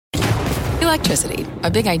Electricity,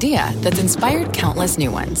 a big idea that's inspired countless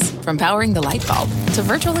new ones. From powering the light bulb to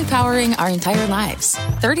virtually powering our entire lives.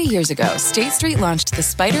 30 years ago, State Street launched the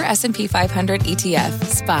Spider S&P 500 ETF,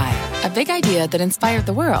 SPY. A big idea that inspired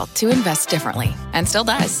the world to invest differently. And still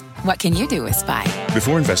does. What can you do with SPY?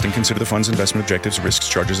 Before investing, consider the fund's investment objectives, risks,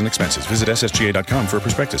 charges, and expenses. Visit ssga.com for a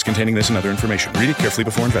prospectus containing this and other information. Read it carefully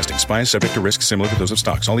before investing. SPY is subject to risks similar to those of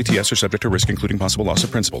stocks. All ETFs are subject to risk, including possible loss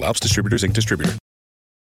of principal. Alps Distributors, Inc. Distributor.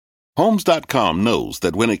 Homes.com knows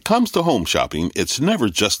that when it comes to home shopping, it's never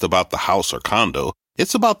just about the house or condo.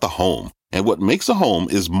 It's about the home. And what makes a home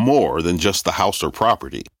is more than just the house or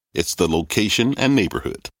property. It's the location and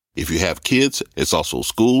neighborhood. If you have kids, it's also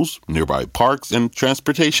schools, nearby parks, and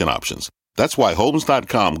transportation options. That's why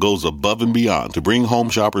Homes.com goes above and beyond to bring home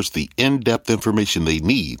shoppers the in-depth information they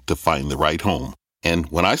need to find the right home. And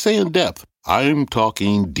when I say in-depth, I'm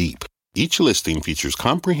talking deep. Each listing features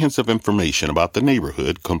comprehensive information about the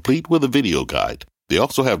neighborhood, complete with a video guide. They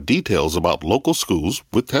also have details about local schools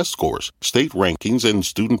with test scores, state rankings, and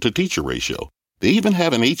student-to-teacher ratio. They even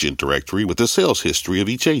have an agent directory with the sales history of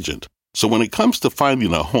each agent. So when it comes to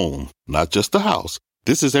finding a home, not just a house,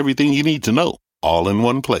 this is everything you need to know, all in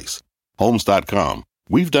one place. Homes.com.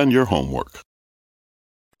 We've done your homework.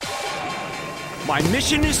 My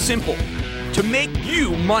mission is simple, to make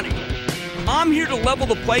you money. I'm here to level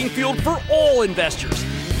the playing field for all investors.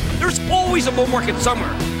 There's always a bull market somewhere,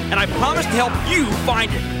 and I promise to help you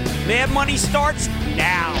find it. Mad Money starts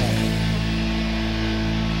now.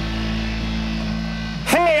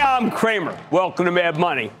 Hey, I'm Cramer. Welcome to Mad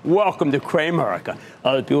Money. Welcome to Cramerica.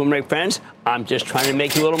 Other people make friends. I'm just trying to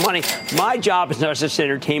make you a little money. My job is not just to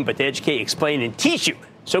entertain, but to educate, explain, and teach you.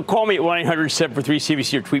 So call me at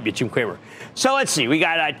 1-800-743-CBC or tweet me at Jim Cramer. So let's see. We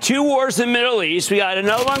got 2 wars in the Middle East. We got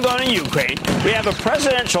another one going in Ukraine. We have a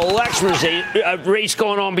presidential election race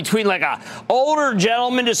going on between like a older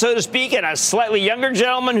gentleman, so to speak, and a slightly younger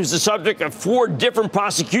gentleman who's the subject of 4 different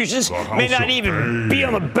prosecutions. May not even be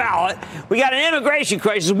on the ballot. We got an immigration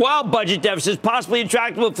crisis, wild budget deficits, possibly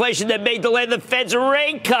intractable inflation that may delay the Fed's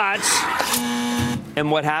rate cuts.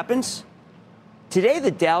 And what happens? Today,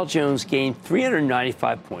 the Dow Jones gained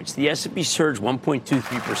 395 points. The S&P surged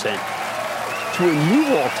 1.23% to a new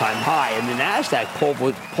all-time high, and the Nasdaq pole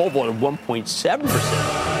vaulted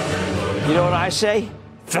 1.7%. You know what I say?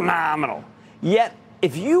 Phenomenal. Yet,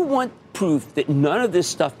 if you want proof that none of this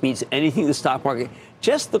stuff means anything to the stock market,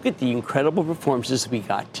 just look at the incredible performances we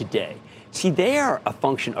got today. See, they are a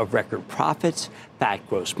function of record profits, fat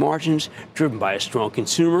gross margins, driven by a strong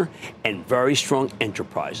consumer, and very strong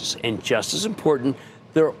enterprises. And just as important,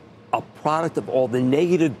 they're a product of all the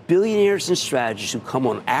negative billionaires and strategists who come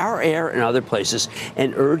on our air and other places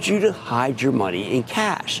and urge you to hide your money in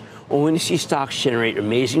cash, only to see stocks generate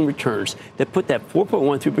amazing returns that put that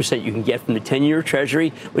 4.13% you can get from the 10-year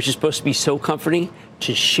Treasury, which is supposed to be so comforting,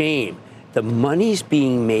 to shame. The money's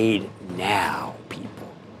being made now, people.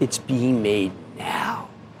 It's being made now.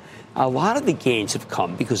 A lot of the gains have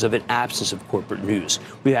come because of an absence of corporate news.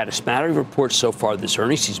 We've had a smattering of reports so far this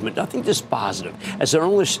earnings season, but nothing dispositive, as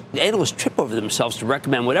analysts trip over themselves to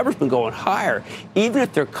recommend whatever's been going higher, even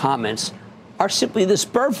if their comments are simply the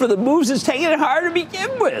spur for the moves that's taking it higher to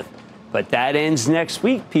begin with. But that ends next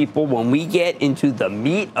week, people, when we get into the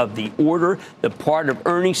meat of the order, the part of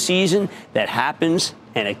earnings season that happens,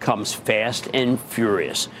 and it comes fast and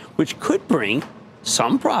furious, which could bring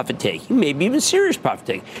some profit taking, maybe even serious profit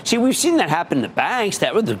taking. See, we've seen that happen in the banks.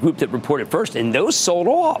 That was the group that reported first, and those sold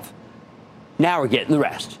off. Now we're getting the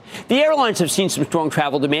rest. The airlines have seen some strong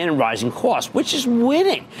travel demand and rising costs, which is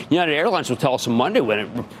winning. United Airlines will tell us on Monday when it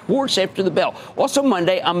reports after the bell. Also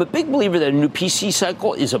Monday, I'm a big believer that a new PC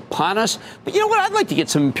cycle is upon us. But you know what? I'd like to get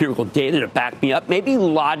some empirical data to back me up. Maybe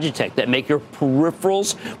Logitech, that make your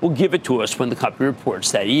peripherals, will give it to us when the company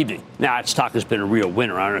reports that evening. Now, that stock has been a real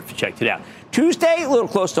winner. I don't know if you checked it out. Tuesday, a little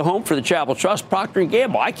close to home for the Travel Trust, Procter &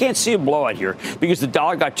 Gamble. I can't see a blowout here because the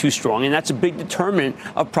dollar got too strong, and that's a big determinant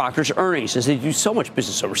of Procter's earnings as they do so much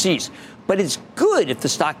business overseas. But it's good if the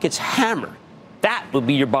stock gets hammered. That will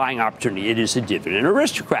be your buying opportunity. It is a dividend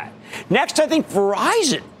aristocrat. Next, I think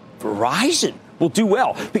Verizon will do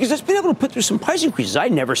well because it's been able to put through some price increases. I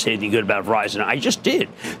never say anything good about Verizon. I just did.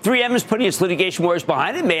 3M is putting its litigation warriors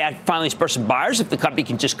behind it. May finally spur some buyers if the company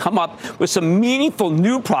can just come up with some meaningful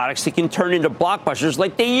new products that can turn into blockbusters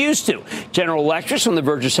like they used to. General Electric's on the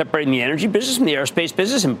verge of separating the energy business from the aerospace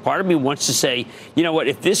business, and part of me wants to say, you know what,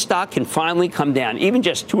 if this stock can finally come down, even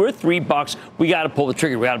just $2 or $3, we got to pull the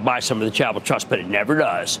trigger. We got to buy some of the Travel Trust, but it never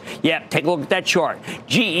does. Yeah, take a look at that chart.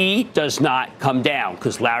 GE does not come down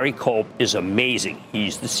because Larry Culp is amazing.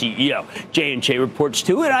 He's the CEO. J&J reports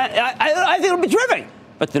too, and I think it'll be terrific.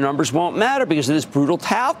 but the numbers won't matter because of this brutal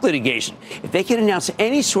talc litigation. If they can announce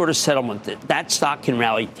any sort of settlement, that stock can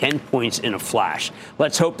rally 10 points in a flash.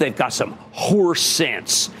 Let's hope they've got some horse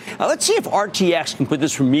sense. Now, let's see if RTX can put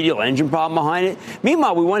this remedial engine problem behind it.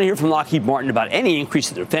 Meanwhile, we want to hear from Lockheed Martin about any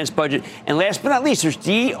increase in the defense budget. And last but not least, there's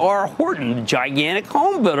D.R. Horton, the gigantic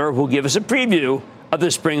home builder, who will give us a preview of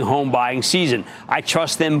the spring home buying season. I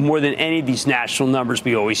trust them more than any of these national numbers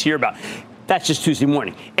we always hear about. That's just Tuesday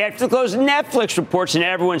morning. After the close, Netflix reports, and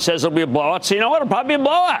everyone says it'll be a blowout. So you know what? It'll probably be a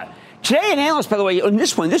blowout. Today, an analyst, by the way, on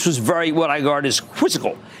this one, this was very what I regard as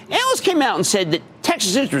quizzical. Analysts came out and said that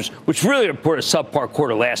Texas Instruments, which really reported a subpar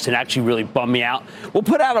quarter last and actually really bummed me out, will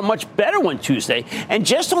put out a much better one Tuesday. And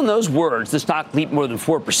just on those words, the stock leaped more than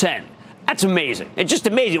 4%. That's amazing. It's just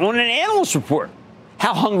amazing. On an analyst report.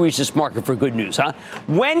 How hungry is this market for good news, huh?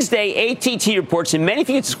 Wednesday, AT&T reports, and many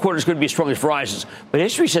think this quarter is going to be as strong as Verizon's. But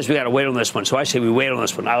history says we got to wait on this one, so I say we wait on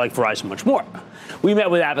this one. I like Verizon much more. We met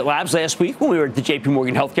with Abbott Labs last week when we were at the J.P.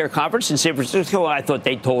 Morgan Healthcare Conference in San Francisco, and I thought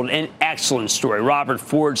they told an excellent story. Robert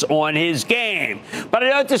Ford's on his game. But I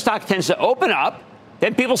know that the stock tends to open up.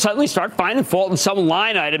 Then people suddenly start finding fault in some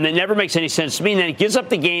line item that never makes any sense to me, and then it gives up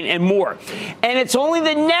the gain and more. And it's only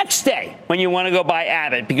the next day when you want to go buy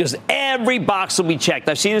Abbott because every box will be checked.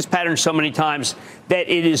 I've seen this pattern so many times that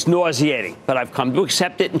it is nauseating, but I've come to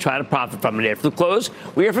accept it and try to profit from it. After the close,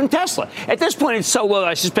 we hear from Tesla. At this point, it's so low,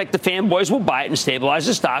 I suspect the fanboys will buy it and stabilize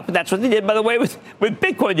the stock, but that's what they did, by the way, with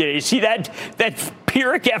Bitcoin today. You see that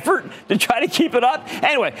Pyrrhic effort to try to keep it up?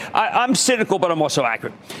 Anyway, I'm cynical, but I'm also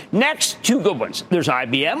accurate. Next, two good ones. There's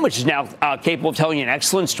IBM, which is now capable of telling you an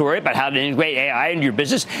excellent story about how to integrate AI into your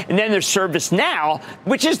business. And then there's ServiceNow,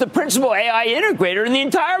 which is the principal AI integrator in the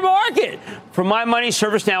entire market. For my money,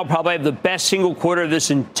 ServiceNow will probably have the best single quarter of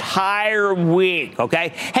this entire week, okay?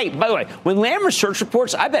 Hey, by the way, when Lam Research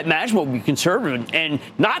reports, I bet management will be conservative and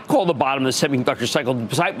not call the bottom of the semiconductor cycle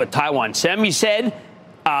despite what Taiwan Semi said.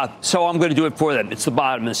 So I'm going to do it for them. It's the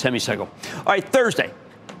bottom of the semi-cycle. All right, Thursday,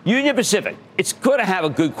 Union Pacific. It's going to have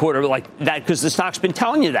a good quarter like that because the stock's been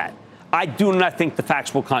telling you that. I do not think the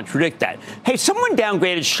facts will contradict that. Hey, someone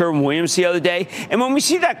downgraded Sherwin-Williams the other day, and when we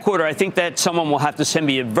see that quarter, I think that someone will have to send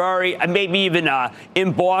me a very, maybe even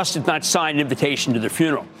embossed, if not signed, invitation to their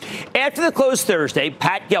funeral. After the close Thursday,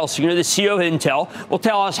 Pat Gelsinger, the CEO of Intel, will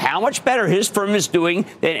tell us how much better his firm is doing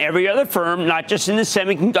than every other firm, not just in the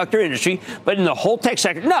semiconductor industry, but in the whole tech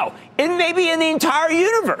sector. No, and maybe in the entire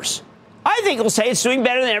universe. I think he'll say it's doing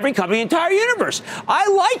better than every company in the entire universe. I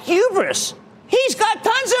like hubris. He's got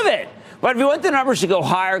tons of it. But if you want the numbers to go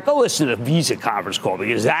higher, go listen to the Visa conference call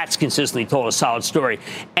because that's consistently told a solid story.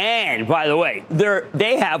 And, by the way,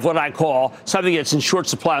 they have what I call something that's in short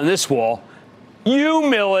supply on this wall,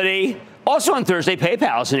 humility. Also on Thursday,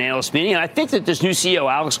 PayPal is an analyst meeting, and I think that this new CEO,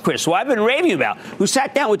 Alex Chriss, who I've been raving about, who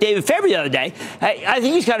sat down with David Faber the other day, I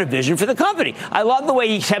think he's got a vision for the company. I love the way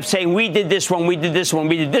he kept saying, we did this one, we did this one,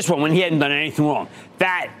 we did this one, when he hadn't done anything wrong.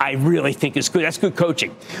 That, I really think, is good. That's good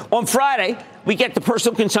coaching. On Friday, we get the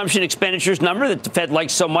personal consumption expenditures number that the Fed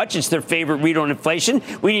likes so much. It's their favorite read on inflation.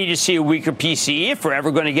 We need to see a weaker PCE if we're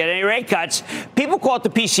ever going to get any rate cuts. People call it the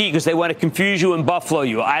PCE because they want to confuse you and buffalo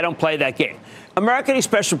you. I don't play that game. American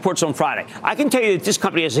Express reports on Friday. I can tell you that this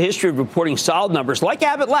company has a history of reporting solid numbers like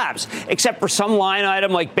Abbott Labs, except for some line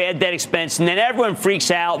item like bad debt expense, and then everyone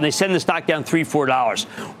freaks out and they send the stock down $3-4.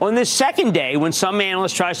 On this second day, when some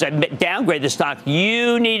analyst tries to downgrade the stock,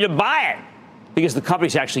 you need to buy it because the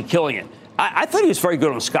company's actually killing it. I thought he was very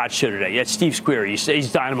good on Scott's show today. Yeah, Steve Squire. He's a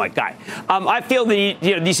dynamite guy. I feel that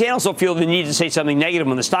these analysts don't feel the need to say something negative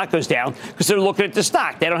when the stock goes down because they're looking at the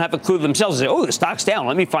stock. They don't have a clue themselves to say, oh, the stock's down.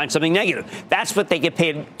 Let me find something negative. That's what they get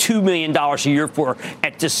paid $2 million a year for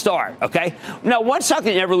at the start, okay? Now, one stock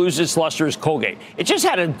that never loses its luster is Colgate. It just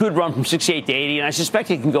had a good run from 68 to 80, and I suspect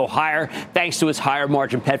it can go higher thanks to its higher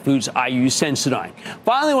margin pet foods. I use Sensodyne.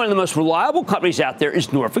 Finally, one of the most reliable companies out there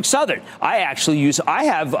is Norfolk Southern. I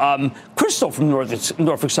have Crystal from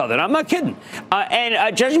Norfolk Southern. I'm not kidding.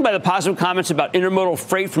 And judging by the positive comments about intermodal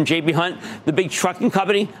freight from J.B. Hunt, the big trucking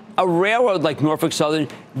company, a railroad like Norfolk Southern,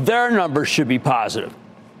 their numbers should be positive.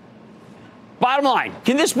 Bottom line,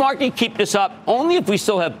 can this market keep this up? Only if we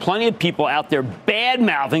still have plenty of people out there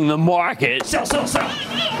bad-mouthing the market. Sell.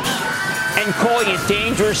 And calling it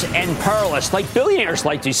dangerous and perilous, like billionaires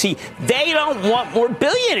like to. See, they don't want more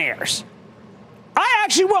billionaires. I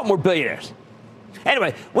actually want more billionaires.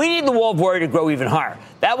 Anyway, we need the wall of worry to grow even higher.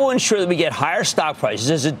 That will ensure that we get higher stock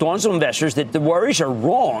prices as it dawns on investors that the worries are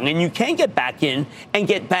wrong and you can get back in and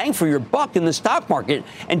get bang for your buck in the stock market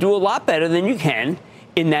and do a lot better than you can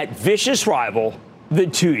in that vicious rival, the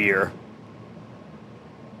 2-year.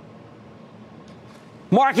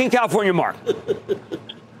 Mark in California. Mark.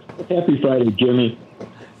 Happy Friday, Jimmy.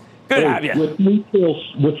 Good to have you. With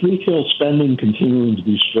retail spending continuing to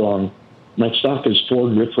be strong, my stock has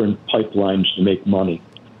 4 different pipelines to make money.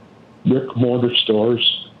 Brick-mortar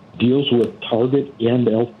stores, deals with Target and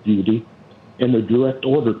Elf Beauty, and a direct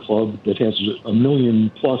order club that has 1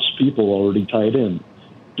 million-plus people already tied in.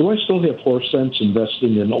 Do I still have 4 cents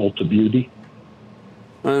investing in Ulta Beauty?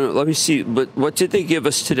 Let me see. But what did they give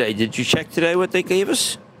us today? Did you check today what they gave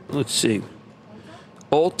us? Let's see.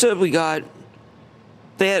 Ulta, we got...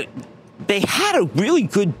 They had a really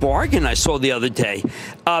good bargain I saw the other day.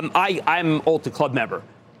 I'm an Ulta Club member,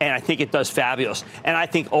 and I think it does fabulous. And I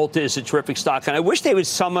think Ulta is a terrific stock. And I wish they would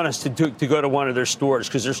summon us to go to one of their stores,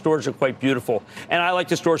 because their stores are quite beautiful. And I like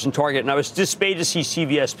the stores in Target. And I was dismayed to see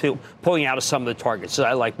CVS pulling out of some of the Targets. So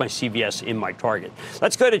I like my CVS in my Target.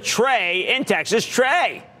 Let's go to Trey in Texas.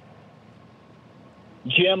 Trey.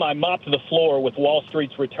 Jim, I mopped the floor with Wall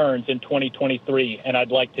Street's returns in 2023, and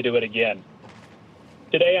I'd like to do it again.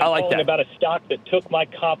 Today, I'm calling about a stock that took my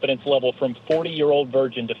confidence level from 40-year-old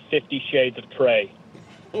virgin to 50 shades of Trey.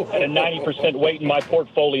 At a 90% weight in my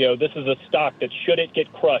portfolio, this is a stock that, should it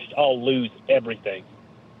get crushed, I'll lose everything.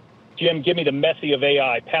 Jim, give me the Messi of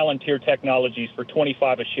AI, Palantir Technologies, for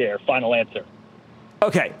 $25 a share. Final answer.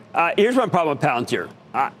 Okay, here's my problem with Palantir.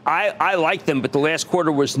 I like them, but the last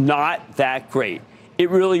quarter was not that great. It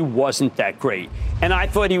really wasn't that great. And I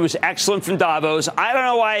thought he was excellent from Davos. I don't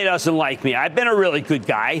know why he doesn't like me. I've been a really good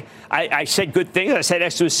guy. I said good things. I said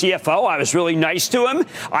next to his CFO. I was really nice to him.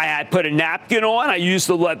 I put a napkin on. I used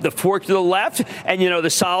the fork to the left and, the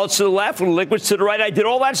solids to the left and the liquids to the right. I did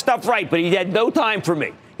all that stuff right, but he had no time for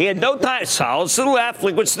me. He had no time. Solids to the left,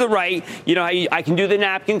 liquids to the right. I can do the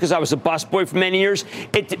napkin because I was a busboy for many years.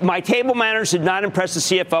 My table manners did not impress the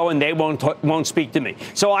CFO, and they won't speak to me.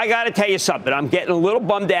 So I got to tell you something. I'm getting a little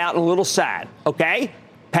bummed out and a little sad. Okay,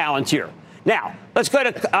 Palantir. Now let's go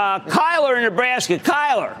to Kyler in Nebraska.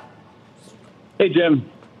 Kyler. Hey Jim,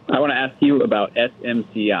 I want to ask you about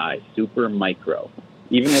SMCI Super Micro.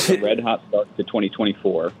 Even with a red hot start to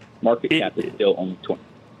 2024, market cap is still only 20.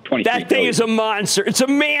 That thing is a monster. It's a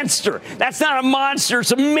manster. That's not a monster.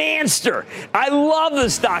 It's a manster. I love the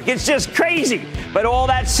stock. It's just crazy. But all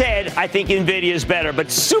that said, I think NVIDIA is better.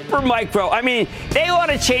 But Super Micro, they ought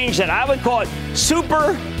to change that. I would call it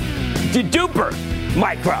Super Duper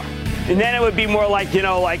Micro. And then it would be more like,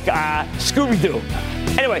 Scooby-Doo.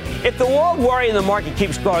 Anyway, if the world worry and the market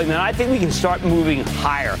keeps growing, then I think we can start moving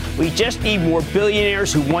higher. We just need more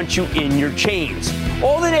billionaires who want you in your chains.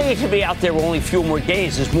 All the negativity out there will only fuel more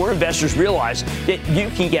gains as more investors realize that you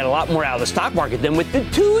can get a lot more out of the stock market than with the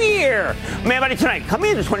 2-year. Man, buddy, tonight, coming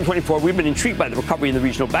into 2024, we've been intrigued by the recovery in the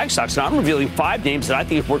regional bank stocks, and I'm revealing 5 names that I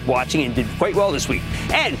think is worth watching and did quite well this week.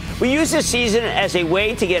 And we use this season as a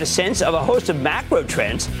way to get a sense of a host of macro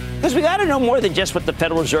trends, because we got to know more than just what the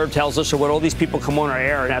Federal Reserve tells us or what all these people come on our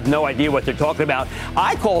air and have no idea what they're talking about.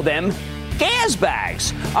 I call them gas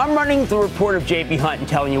bags. I'm running the report of J.B. Hunt and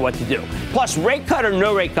telling you what to do. Plus, rate cut or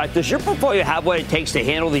no rate cut, does your portfolio have what it takes to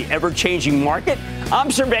handle the ever-changing market?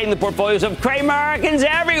 I'm surveying the portfolios of Cramer-Americans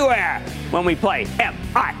everywhere when we play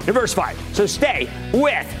M.I. Diversified. So stay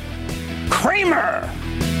with Cramer.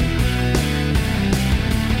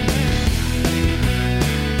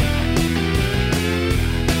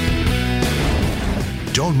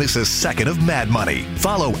 Don't miss a second of Mad Money.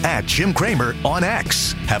 Follow @Jim Cramer on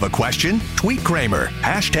X. Have a question? Tweet Cramer.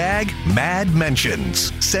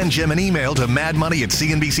 #MadMentions. Send Jim an email to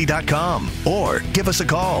madmoney@cnbc.com or give us a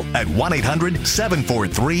call at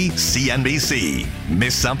 1-800-743-CNBC.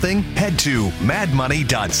 Miss something? Head to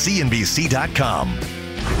madmoney.cnbc.com.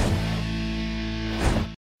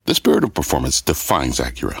 The spirit of performance defines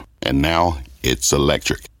Acura, and now it's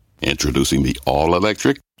electric. Introducing the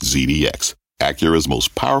all-electric ZDX. Acura's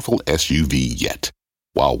most powerful SUV yet.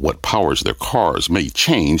 While what powers their cars may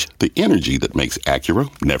change, the energy that makes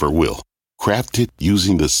Acura never will. Crafted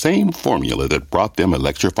using the same formula that brought them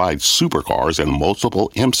electrified supercars and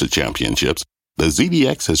multiple IMSA championships, the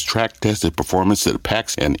ZDX has track-tested performance that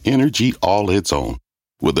packs an energy all its own.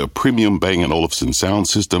 With a premium Bang & Olufsen sound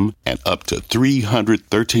system and up to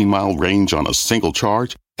 313-mile range on a single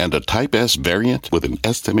charge, and a Type S variant with an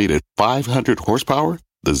estimated 500 horsepower,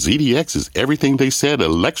 the ZDX is everything they said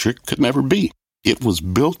electric could never be. It was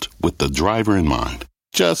built with the driver in mind,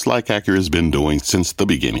 just like Acura's been doing since the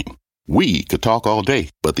beginning. We could talk all day,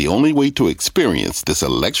 but the only way to experience this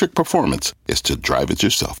electric performance is to drive it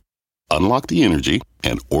yourself. Unlock the energy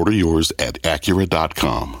and order yours at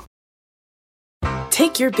Acura.com.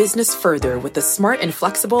 Take your business further with the smart and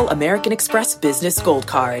flexible American Express Business Gold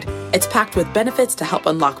Card. It's packed with benefits to help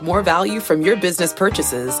unlock more value from your business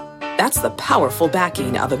purchases. That's the powerful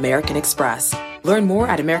backing of American Express. Learn more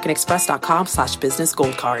at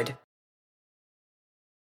americanexpress.com/businessgoldcard.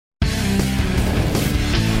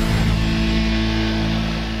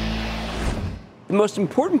 the most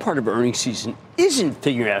important part of earnings season isn't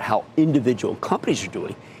figuring out how individual companies are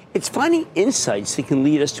doing. It's finding insights that can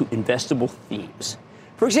lead us to investable themes.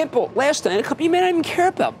 For example, last night, a company you may not even care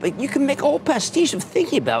about, but you can make a whole pastiche of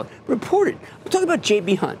thinking about, reported. I'm talking about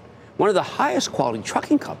J.B. Hunt, one of the highest quality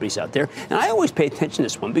trucking companies out there. And I always pay attention to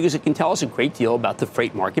this one because it can tell us a great deal about the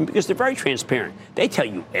freight market because they're very transparent. They tell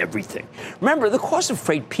you everything. Remember, the cost of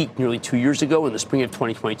freight peaked nearly 2 years ago in the spring of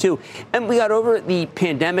 2022, and we got over the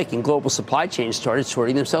pandemic and global supply chains started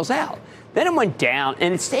sorting themselves out. Then it went down,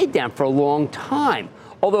 and it stayed down for a long time.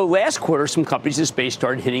 Although last quarter, some companies in the space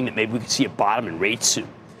started hinting that maybe we could see a bottom in rates soon.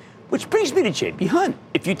 Which brings me to J.B. Hunt.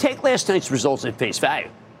 If you take last night's results at face value,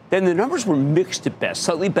 then the numbers were mixed at best,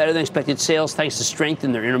 slightly better than expected sales thanks to strength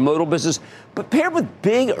in their intermodal business, but paired with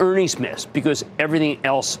big earnings miss because everything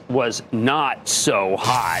else was not so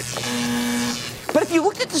hot. But if you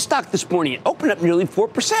looked at the stock this morning, it opened up nearly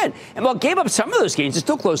 4%. And while it gave up some of those gains, it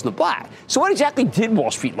still closed in the black. So what exactly did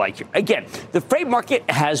Wall Street like here? Again, the freight market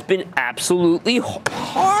has been absolutely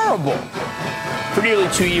horrible for nearly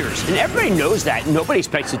 2 years. And everybody knows that. Nobody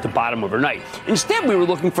expects it to bottom overnight. Instead, we were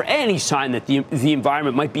looking for any sign that the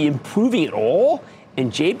environment might be improving at all.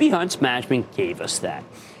 And J.B. Hunt's management gave us that.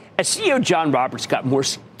 As CEO John Roberts got more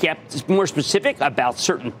specific about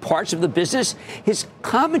certain parts of the business, his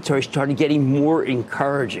commentary started getting more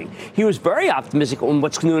encouraging. He was very optimistic on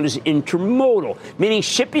what's known as intermodal, meaning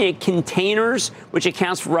shipping in containers, which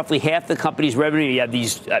accounts for roughly half the company's revenue. You have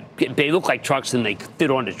these, they look like trucks and they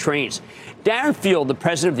fit onto trains. Darren Field, the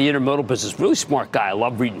president of the intermodal business, really smart guy, I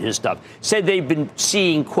love reading his stuff, said they've been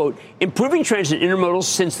seeing, quote, improving trends in intermodal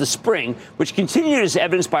since the spring, which continued as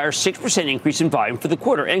evidenced by our 6% increase in volume for the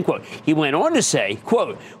quarter, end quote. He went on to say,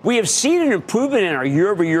 quote, we have seen an improvement in our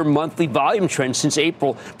year-over-year monthly volume trend since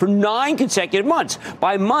April for 9 consecutive months.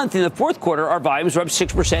 By month in the fourth quarter, our volumes were up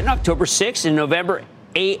 6% in October, 6 in November,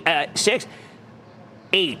 8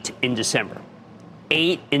 in December.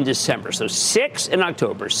 8 in December. So 6 in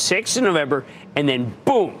October, 6 in November, and then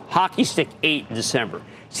boom, hockey stick 8 in December.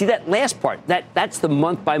 See, that last part, that's the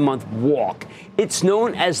month-by-month walk. It's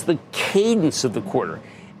known as the cadence of the quarter.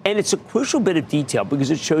 And it's a crucial bit of detail because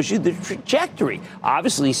it shows you the trajectory.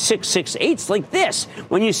 Obviously, 6, 6, 8's like this.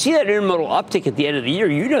 When you see that intermodal uptick at the end of the year,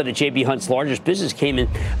 you know that J.B. Hunt's largest business came in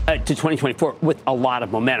to 2024 with a lot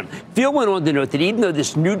of momentum. Phil went on to note that even though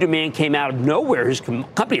this new demand came out of nowhere, his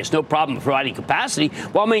company has no problem providing capacity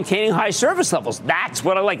while maintaining high service levels. That's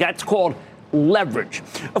what I like. That's called leverage.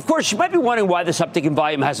 Of course, you might be wondering why this uptick in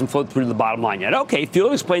volume hasn't flowed through to the bottom line yet. Okay,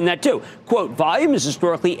 Field explained that too. Quote, volume is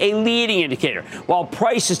historically a leading indicator, while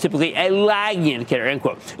price is typically a lagging indicator, end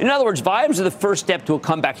quote. In other words, volumes are the first step to a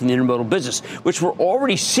comeback in the intermodal business, which we're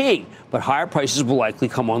already seeing, but higher prices will likely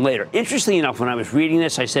come on later. Interestingly enough, when I was reading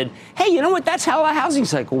this, I said, hey, you know what? That's how a housing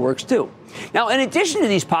cycle works too. Now, in addition to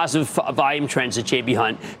these positive volume trends at J.B.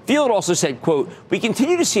 Hunt, Field also said, quote, we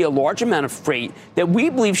continue to see a large amount of freight that we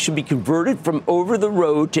believe should be converted from over the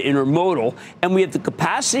road to intermodal, and we have the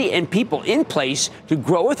capacity and people in place to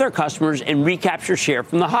grow with our customers and recapture share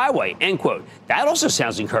from the highway, end quote. That also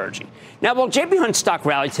sounds encouraging. Now, while J.B. Hunt's stock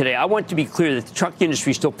rallied today, I want to be clear that the truck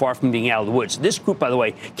industry is still far from being out of the woods. This group, by the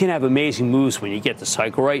way, can have amazing moves when you get the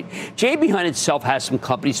cycle right. J.B. Hunt itself has some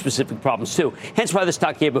company-specific problems, too, hence why the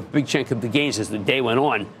stock gave up a big chunk of the gains as the day went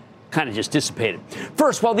on. Kind of just dissipated.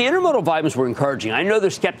 First, while the intermodal volumes were encouraging, I know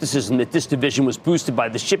there's skepticism that this division was boosted by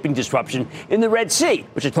the shipping disruption in the Red Sea,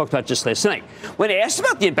 which I talked about just last night. When asked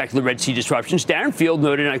about the impact of the Red Sea disruptions, Darren Field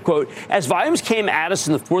noted, and I quote, as volumes came at us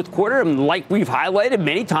in the fourth quarter, and like we've highlighted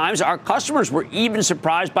many times, our customers were even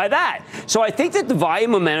surprised by that. So I think that the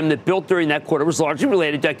volume momentum that built during that quarter was largely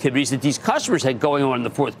related to activities that these customers had going on in the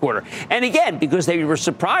fourth quarter. And again, because they were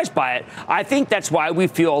surprised by it, I think that's why we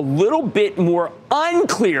feel a little bit more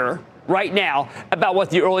unclear right now about what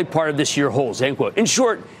the early part of this year holds, end quote. In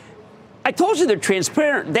short, I told you they're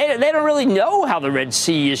transparent. They don't really know how the Red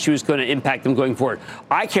Sea issue is going to impact them going forward.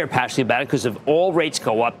 I care passionately about it because if all rates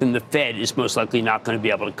go up, then the Fed is most likely not going to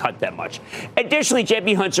be able to cut that much. Additionally,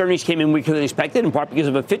 J.B. Hunt's earnings came in weaker than expected, in part because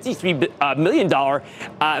of a $53 million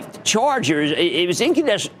charge.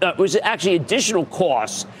 It was actually additional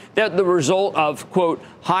costs that the result of, quote,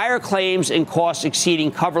 higher claims and costs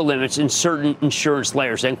exceeding cover limits in certain insurance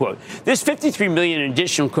layers, end quote. This $53 million in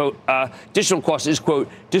additional cost is, quote,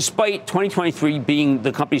 despite 2023 being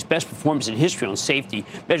the company's best performance in history on safety,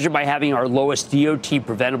 measured by having our lowest DOT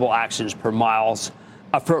preventable accidents per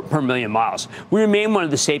million miles. We remain one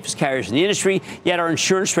of the safest carriers in the industry, yet our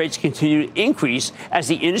insurance rates continue to increase as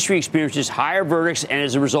the industry experiences higher verdicts and,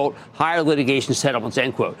 as a result, higher litigation settlements,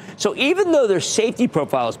 end quote. So even though their safety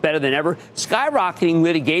profile is better than ever, skyrocketing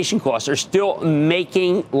litigation costs are still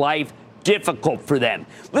making life difficult for them.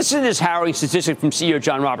 Listen to this harrowing statistic from CEO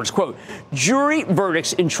John Roberts. Quote, jury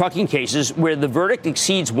verdicts in trucking cases where the verdict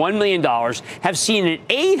exceeds $1 million have seen an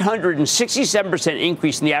 867%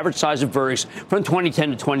 increase in the average size of verdicts from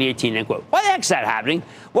 2010 to 2018, end quote. Why the heck is that happening?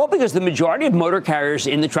 Well, because the majority of motor carriers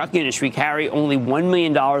in the trucking industry carry only $1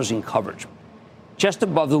 million in coverage, just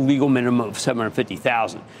above the legal minimum of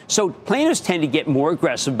 $750,000. So plaintiffs tend to get more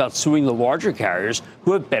aggressive about suing the larger carriers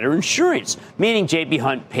who have better insurance, meaning J.B.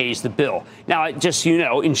 Hunt pays the bill. Now, just so you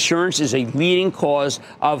know, insurance is a leading cause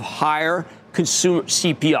of higher consumer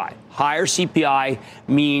CPI. Higher CPI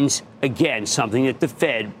means, again, something that the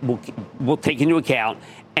Fed will take into account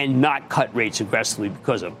and not cut rates aggressively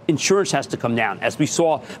because of. Insurance has to come down, as we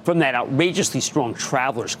saw from that outrageously strong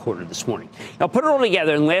travelers quarter this morning. Now, put it all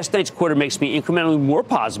together, and last night's quarter makes me incrementally more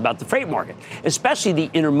positive about the freight market, especially the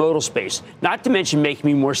intermodal space, not to mention making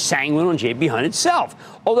me more sanguine on J.B. Hunt itself.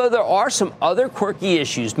 Although there are some other quirky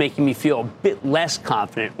issues making me feel a bit less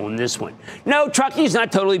confident on this one. No, trucking is not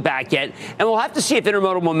totally back yet, and we'll have to see if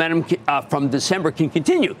intermodal momentum from December can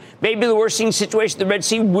continue. Maybe the worsening situation at the Red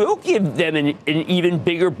Sea will give them an even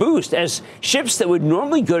bigger boost, as ships that would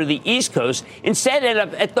normally go to the East Coast instead end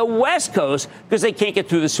up at the West Coast because they can't get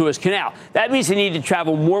through the Suez Canal. That means they need to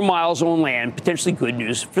travel more miles on land, potentially good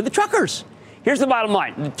news for the truckers. Here's the bottom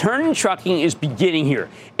line. The turn in trucking is beginning here.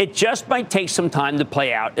 It just might take some time to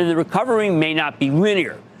play out, and the recovery may not be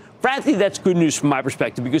linear. Frankly, that's good news from my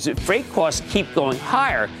perspective, because if freight costs keep going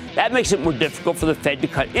higher, that makes it more difficult for the Fed to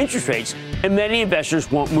cut interest rates, and many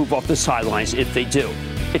investors won't move off the sidelines if they do.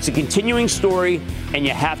 It's a continuing story, and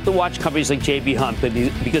you have to watch companies like J.B. Hunt,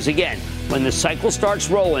 because, again, when the cycle starts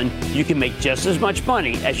rolling, you can make just as much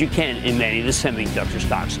money as you can in many of the semiconductor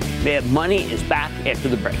stocks. Mad Money is back after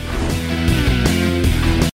the break.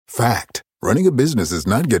 Fact. Running a business is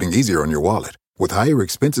not getting easier on your wallet. With higher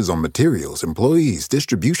expenses on materials, employees,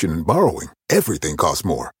 distribution, and borrowing, everything costs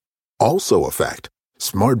more. Also a fact.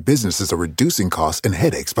 Smart businesses are reducing costs and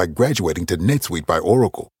headaches by graduating to NetSuite by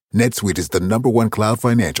Oracle. NetSuite is the #1 cloud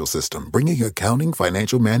financial system, bringing accounting,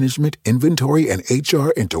 financial management, inventory, and HR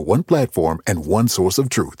into one platform and one source of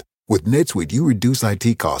truth. With NetSuite, you reduce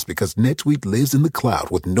IT costs because NetSuite lives in the cloud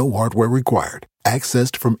with no hardware required.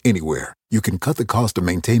 Accessed from anywhere, you can cut the cost of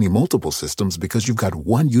maintaining multiple systems because you've got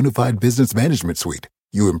one unified business management suite.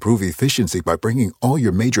 You improve efficiency by bringing all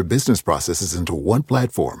your major business processes into one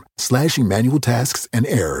platform, slashing manual tasks and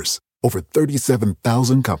errors. Over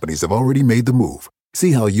 37,000 companies have already made the move.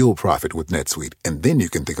 See how you'll profit with NetSuite, and then you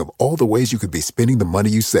can think of all the ways you could be spending the money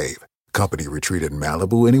you save. Company retreat in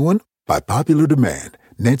Malibu, anyone? By popular demand,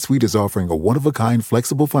 NetSuite is offering a one-of-a-kind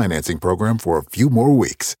flexible financing program for a few more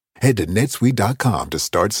weeks. Head to netsuite.com to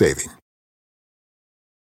start saving.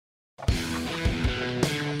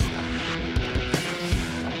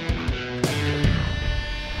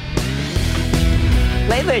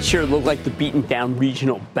 Late last year, it looked like the beaten-down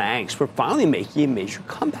regional banks were finally making a major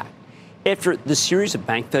comeback. After the series of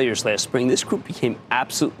bank failures last spring, this group became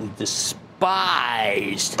absolutely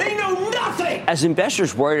despised. They know nothing! As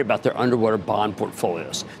investors worried about their underwater bond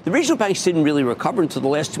portfolios. The regional banks didn't really recover until the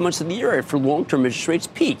last 2 months of the year after long-term interest rates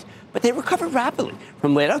peaked. But they recovered rapidly.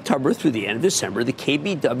 From late October through the end of December, the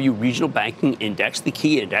KBW Regional Banking Index, the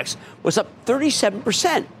key index, was up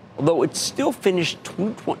 37%. Although it still finished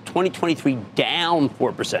 2023 down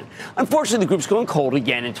 4%. Unfortunately, the group's going cold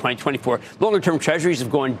again in 2024. Longer-term treasuries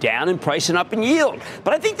have gone down in price and up in yield.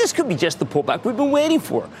 But I think this could be just the pullback we've been waiting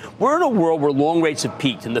for. We're in a world where long rates have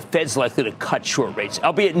peaked and the Fed's likely to cut short rates,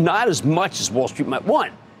 albeit not as much as Wall Street might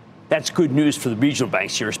want. That's good news for the regional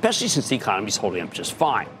banks here, especially since the economy's holding up just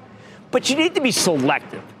fine. But you need to be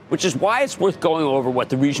selective, which is why it's worth going over what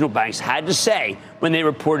the regional banks had to say when they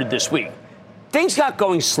reported this week. Things got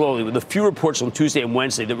going slowly with a few reports on Tuesday and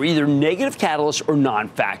Wednesday that were either negative catalysts or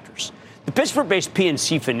non-factors. The Pittsburgh-based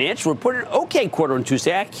PNC Financial reported an okay quarter on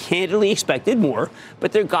Tuesday. I candidly expected more,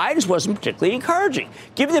 but their guidance wasn't particularly encouraging.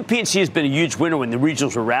 Given that PNC has been a huge winner when the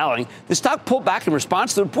regionals were rallying, the stock pulled back in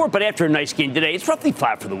response to the report, but after a nice gain today, it's roughly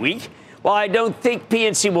flat for the week. While I don't think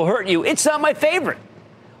PNC will hurt you, it's not my favorite.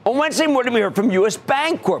 On Wednesday morning, we heard from U.S.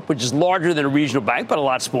 Bancorp, which is larger than a regional bank, but a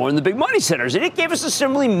lot smaller than the big money centers. And it gave us a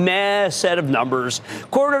similarly meh set of numbers,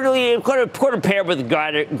 quarter paired with a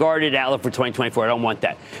guarded outlook for 2024. I don't want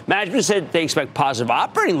that. Management said they expect positive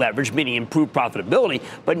operating leverage, meaning improved profitability,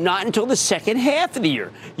 but not until the second half of the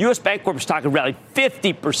year. U.S. Bancorp's stock rallied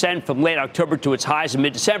 50% from late October to its highs in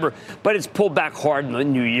mid-December, but it's pulled back hard in the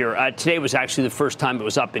new year. Today was actually the first time it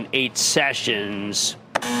was up in 8 sessions.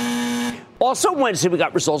 Also Wednesday, we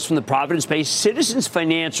got results from the Providence-based Citizens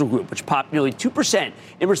Financial Group, which popped nearly 2%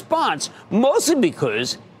 in response, mostly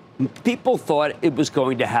because people thought it was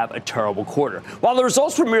going to have a terrible quarter. While the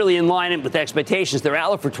results were merely in line with expectations, their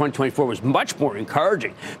outlook for 2024 was much more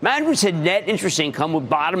encouraging. Management said net interest income would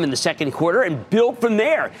bottom in the second quarter and build from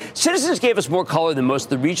there. Citizens gave us more color than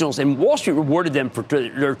most of the regionals, and Wall Street rewarded them for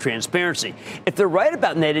their transparency. If they're right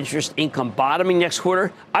about net interest income bottoming next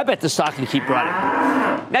quarter, I bet the stock can keep running.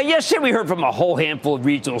 Now, yesterday we heard from a whole handful of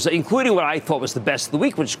regionals, including what I thought was the best of the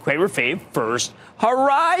week, which is Cramer fave First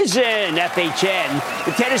Horizon, FHN,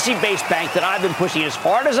 the Tennessee-based bank that I've been pushing as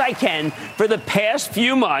hard as I can for the past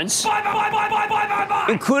few months,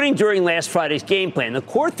 including during last Friday's game plan. The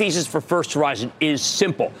core thesis for First Horizon is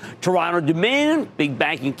simple. Toronto Dominion, big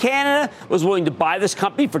bank in Canada, was willing to buy this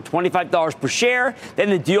company for $25 per share.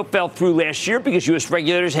 Then the deal fell through last year because U.S.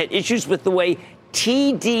 regulators had issues with the way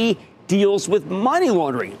TD deals with money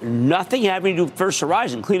laundering. Nothing having to do with First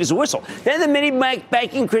Horizon, clean as a whistle. Then the mini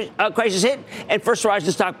banking crisis hit, and First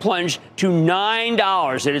Horizon stock plunged to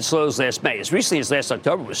 $9 at its lows last May. As recently as last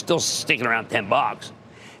October, it was still sticking around $10.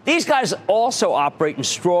 These guys also operate in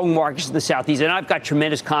strong markets in the Southeast, and I've got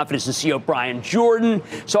tremendous confidence in CEO Brian Jordan,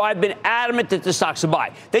 so I've been adamant that the stock's a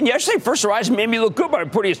buy. Then yesterday, First Horizon made me look good by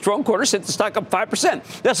reporting a strong quarter, sent the stock up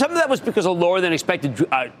 5%. Now, some of that was because of lower than expected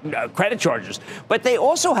credit charges, but they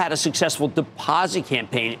also had a successful deposit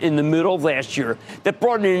campaign in the middle of last year that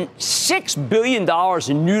brought in $6 billion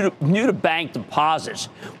in new-to-bank deposits,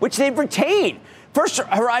 which they've retained. First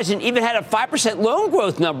Horizon even had a 5% loan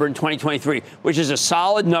growth number in 2023, which is a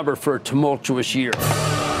solid number for a tumultuous year.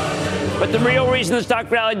 But the real reason the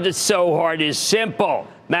stock rallied so hard is simple.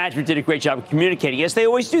 Management did a great job of communicating, as they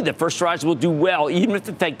always do, that First Horizon will do well, even if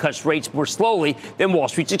the Fed cuts rates more slowly than Wall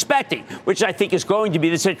Street's expecting, which I think is going to be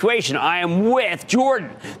the situation. I am with Jordan.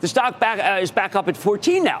 The stock is back up at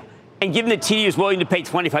 14 now. And given that TD is willing to pay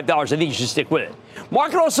 $25, I think you should stick with it.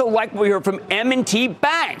 Market also liked what we heard from M&T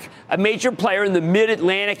Bank, a major player in the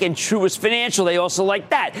Mid-Atlantic and Truist Financial. They also like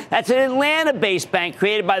that. That's an Atlanta-based bank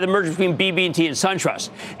created by the merger between BB&T and SunTrust.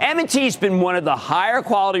 M&T has been one of the higher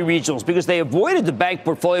quality regionals because they avoided the bank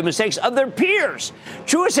portfolio mistakes of their peers.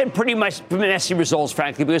 Truist had pretty much messy results,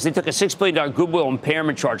 frankly, because they took a $6 billion goodwill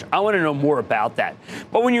impairment charge. I want to know more about that.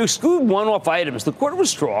 But when you exclude one-off items, the quarter was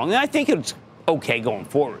strong, and I think it's okay going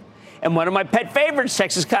forward. And one of my pet favorites,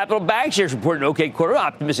 Texas Capital Bank shares reported an okay quarter,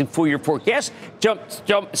 optimistic full-year forecast. Stock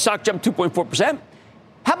jumped 2.4%.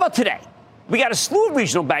 How about today? We got a slew of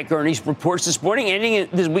regional bank earnings reports this morning, ending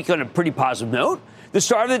this week on a pretty positive note. The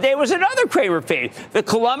star of the day was another Cramer fave, the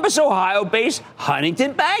Columbus, Ohio-based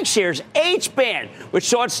Huntington Bank shares H-band, which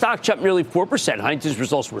saw its stock jump nearly 4%. Huntington's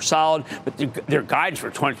results were solid, but their guidance for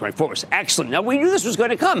 2024 was excellent. Now, we knew this was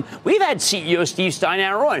going to come. We've had CEO Steve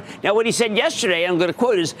Steinour on. Now, what he said yesterday, I'm going to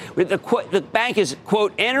quote, is the bank is,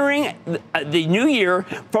 quote, entering the new year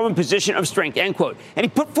from a position of strength, end quote. And he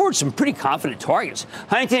put forward some pretty confident targets.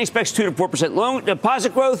 Huntington expects 2 to 4% loan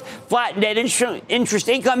deposit growth, flat net interest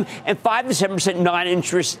income, and 5 to 7%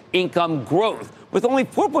 non-interest income growth, with only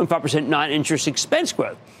 4.5% non-interest expense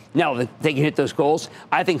growth. Now, if they can hit those goals,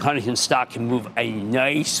 I think Huntington stock can move a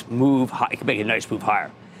nice move high. It can make a nice move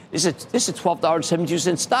higher. This is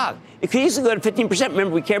 $12.72 stock. It could easily go to 15%.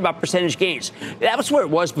 Remember, we care about percentage gains. That was where it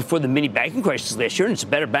was before the mini banking crisis last year, and it's a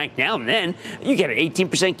better bank now than then. You get an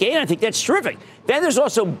 18% gain. I think that's terrific. Then there's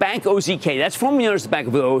also Bank OZK. That's formerly known as the Bank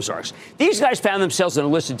of the Ozarks. These guys found themselves on a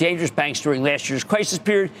list of dangerous banks during last year's crisis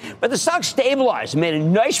period, but the stock stabilized and made a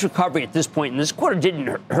nice recovery at this point, and this quarter didn't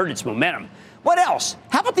hurt its momentum. What else?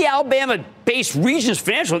 How about the Alabama-based Regions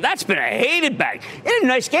Financial? That's been a hated bank. It had a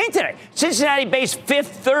nice gain today. Cincinnati-based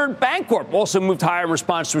Fifth Third Bancorp also moved higher in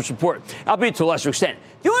response to its report, albeit to a lesser extent.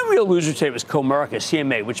 The only real loser today was Comerica,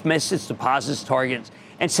 CMA, which missed its deposits targets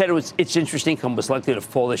and said its interest income was likely to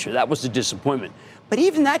fall this year. That was a disappointment. But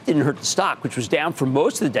even that didn't hurt the stock, which was down for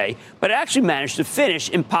most of the day, but it actually managed to finish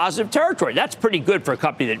in positive territory. That's pretty good for a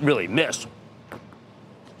company that really missed.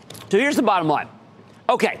 So here's the bottom line.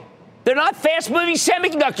 Okay. They're not fast-moving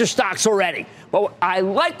semiconductor stocks already. But I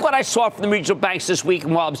like what I saw from the regional banks this week.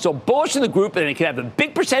 And while I'm still bullish in the group and they can have a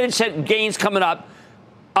big percentage gains coming up,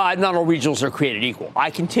 not all regionals are created equal. I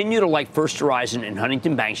continue to like First Horizon and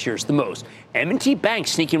Huntington Bank shares the most. M&T Bank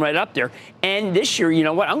sneaking right up there. And this year, you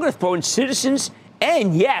know what? I'm going to throw in Citizens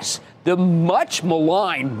and, yes, the much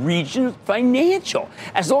maligned Regions Financial.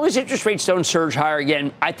 As long as interest rates don't surge higher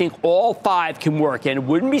again, I think all five can work, and it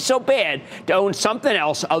wouldn't be so bad to own something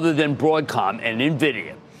else other than Broadcom and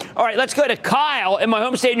NVIDIA. All right, let's go to Kyle in my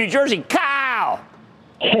home state of New Jersey. Kyle!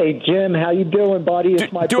 Hey, Jim, how you doing, buddy?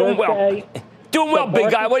 It's my birthday. Well. Doing well,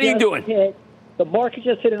 big guy. What are you doing? The market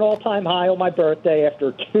just hit an all-time high on my birthday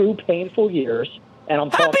after 2 painful years. And I'm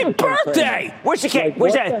happy birthday! Where's the cake?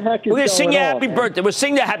 Where's that? We're going to sing you happy birthday. We'll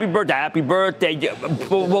sing you happy birthday. Happy birthday.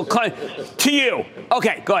 We'll call it to you.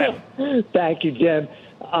 Okay, go ahead. Thank you, Jim.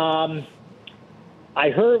 I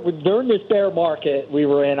heard during this bear market we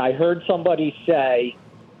were in, I heard somebody say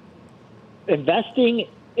investing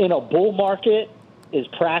in a bull market is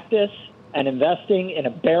practice and investing in a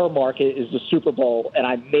bear market is the Super Bowl. And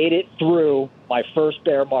I made it through my first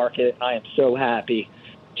bear market, and I am so happy.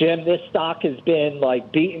 Jim, this stock has been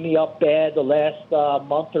beating me up bad the last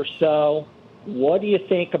month or so. What do you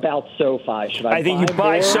think about SoFi? Should I think you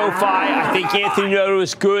buy SoFi. I think Anthony Noto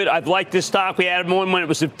is good. I've liked this stock. We had him on when it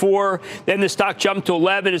was at 4. Then the stock jumped to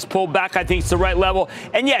 11. It's pulled back. I think it's the right level.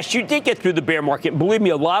 And yes, you did get through the bear market. Believe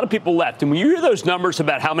me, a lot of people left. And when you hear those numbers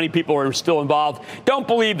about how many people are still involved, don't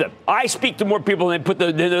believe them. I speak to more people than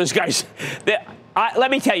those guys.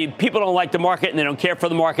 Let me tell you, people don't like the market and they don't care for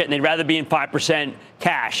the market and they'd rather be in 5%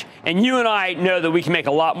 cash. And you and I know that we can make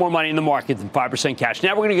a lot more money in the market than 5% cash.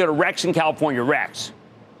 Now we're going to go to Rex in California. Rex.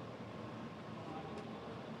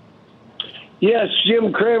 Yes,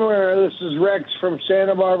 Jim Cramer. This is Rex from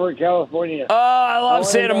Santa Barbara, California. Oh, I love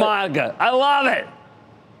Santa Monica. I love it.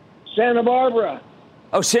 Santa Barbara.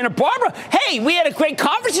 Oh, Santa Barbara. Hey, we had a great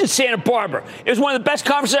conference in Santa Barbara. It was one of the best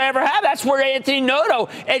conferences I ever had. That's where Anthony Noto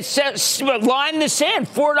line in the sand,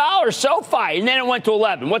 $4 SoFi, and then it went to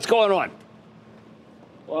 11. What's going on?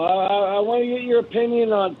 Well, I want to get your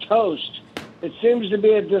opinion on toast. It seems to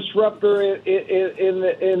be a disruptor in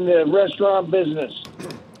the restaurant business.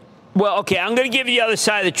 Well, okay, I'm going to give you the other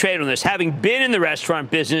side of the trade on this. Having been in the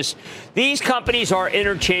restaurant business, these companies are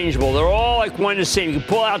interchangeable. They're all like one and the same. You can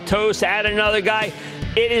pull out Toast, add another guy.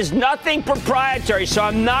 It is nothing proprietary, so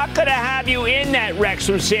I'm not going to have you in that, Rex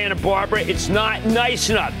from Santa Barbara. It's not nice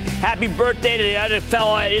enough. Happy birthday to the other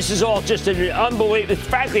fella. This is all just an unbelievable,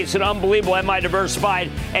 frankly, it's an unbelievable MI Diversified.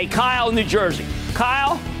 Hey, Kyle in New Jersey.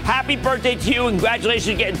 Kyle, happy birthday to you and congratulations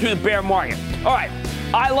on getting through the bear market. All right.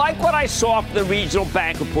 I like what I saw from the regional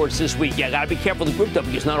bank reports this week. Yeah, got to be careful of the group, though,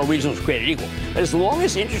 because not all regionals are created equal. But as long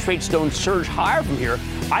as interest rates don't surge higher from here,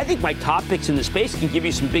 I think my top picks in the space can give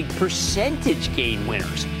you some big percentage gain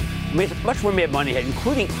winners. Much more Mad Money ahead,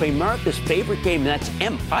 including Cramer's favorite game, and that's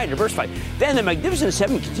MI Diversified. Then the Magnificent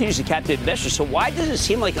Seven continues to captivate investors. So why does it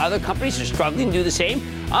seem like other companies are struggling to do the same?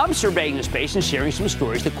 I'm surveying the space and sharing some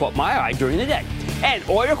stories that caught my eye during the day. And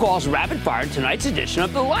all your calls rapid fire in tonight's edition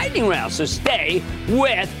of the Lightning Round. So stay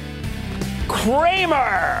with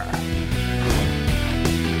Cramer.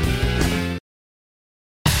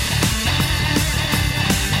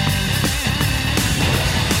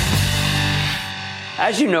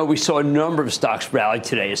 As you know, we saw a number of stocks rally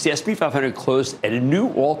today as the S&P 500 closed at a new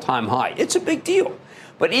all-time high. It's a big deal.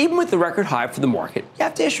 But even with the record high for the market, you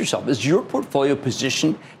have to ask yourself, is your portfolio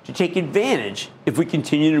positioned to take advantage if we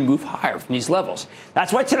continue to move higher from these levels?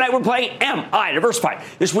 That's why tonight we're playing MI Diversified.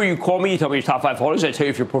 This is where you call me, you tell me your top 5 holdings. I tell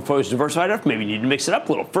you if your portfolio is diversified enough. Maybe you need to mix it up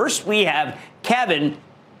a little. First, we have Kevin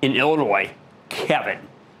in Illinois. Kevin.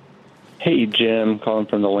 Hey, Jim, calling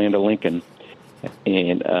from the land of Lincoln.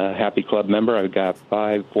 And happy club member. I've got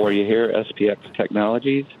 5 for you here. SPX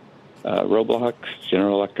Technologies, Roblox,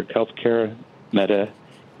 General Electric Healthcare, Meta,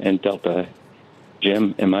 and Delta.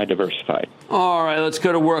 Jim, am I diversified? All right, let's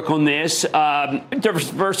go to work on this.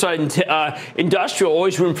 Diversified industrial,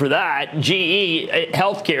 always room for that. GE,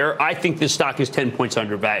 healthcare, I think this stock is 10 points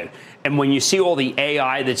undervalued. And when you see all the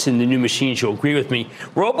AI that's in the new machines, you'll agree with me.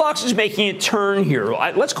 Roblox is making a turn here.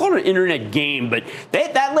 Let's call it an internet game, but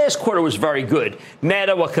that last quarter was very good.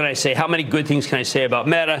 Meta, what can I say? How many good things can I say about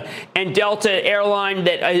Meta? And Delta Airline,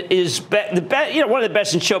 that is one of the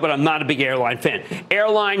best in show, but I'm not a big airline fan.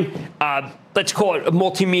 Airline, let's call it a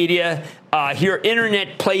multimedia, here,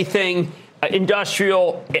 internet plaything.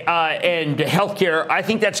 Industrial and healthcare, I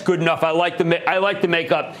think that's good enough. I like the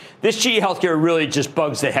makeup. This GE healthcare really just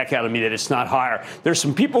bugs the heck out of me that it's not higher. There's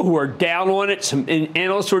some people who are down on it, some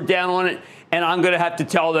analysts who are down on it, and I'm going to have to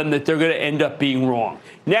tell them that they're going to end up being wrong.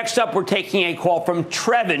 Next up, we're taking a call from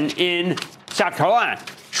Trevin in South Carolina.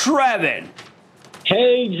 Trevin.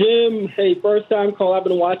 Hey, Jim. Hey, first time call. I've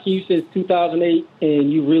been watching you since 2008,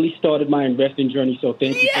 and you really started my investing journey, so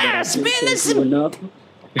thank you for that. Yes, man, listen.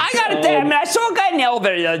 I got to tell you, I saw a guy in the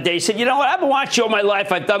elevator the other day. He said, you know what? I've been watching you all my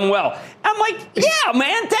life. I've done well. I'm like, yeah,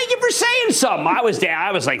 man, thank you for saying something. I was there.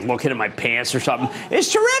 I was like looking at my pants or something. It's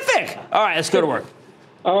terrific. All right, let's go to work.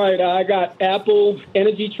 All right, I got Apple,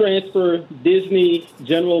 Energy Transfer, Disney,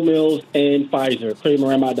 General Mills, and Pfizer.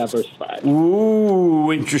 Cramer, am I diversified?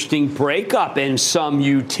 Ooh, interesting breakup and some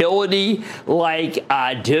utility like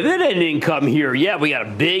dividend income here. Yeah, we got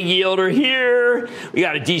a big yielder here. We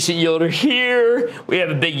got a decent yielder here. We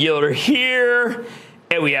have a big yielder here.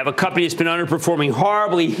 And we have a company that's been underperforming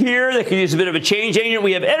horribly here that could use a bit of a change agent.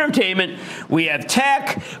 We have entertainment, we have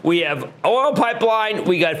tech, we have oil pipeline,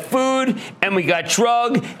 we got food, and we got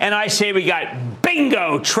drug. And I say we got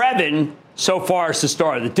bingo, Trevin, so far as the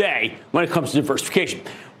start of the day when it comes to diversification.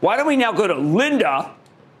 Why don't we now go to Linda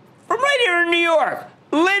from right here in New York?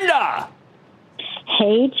 Linda.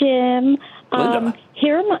 Hey, Jim. Linda.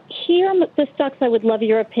 Here are the stocks I would love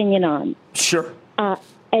your opinion on. Sure.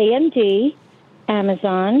 AMD,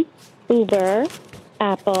 Amazon, Uber,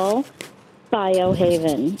 Apple,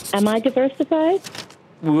 Biohaven. Am I diversified?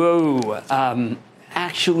 Whoa.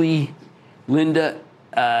 Actually, Linda,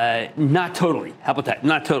 not totally. How about that?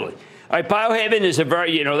 Not totally. All right, Biohaven is a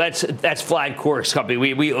very, that's Vlad Kork's company.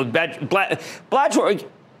 Vlad,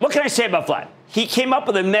 what can I say about Vlad? He came up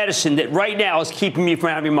with a medicine that right now is keeping me from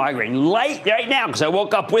having migraine. Right now, because I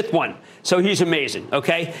woke up with one. So he's amazing,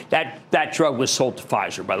 okay? That drug was sold to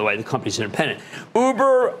Pfizer, by the way. The company's independent.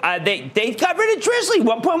 Uber, they got rid of Drizzly,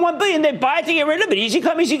 $1.1 billion. They buy it to get rid of it. Easy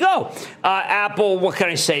come, easy go. Apple, what can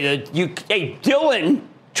I say? Dylan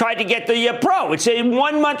tried to get the Pro. It's a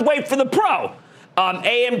 1 month wait for the Pro.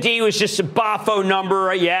 AMD was just a BAFO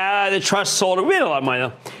number. Yeah, the trust sold it. We had a lot of money,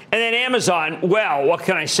 though. And then Amazon, well, what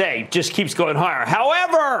can I say? Just keeps going higher.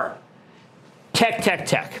 However,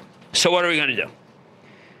 tech. So what are we going to do?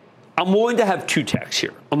 I'm willing to have two techs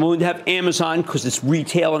here. I'm willing to have Amazon because it's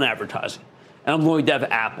retail and advertising. And I'm willing to have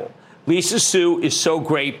Apple. Lisa Su is so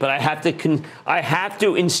great, but I have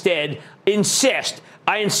to instead insist.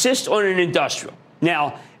 I insist on an industrial.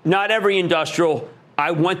 Now, not every industrial.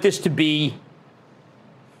 I want this to be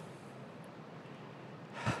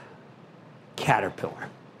Caterpillar.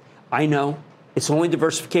 I know it's only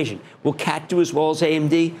diversification. Will Cat do as well as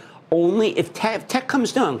AMD? Only if tech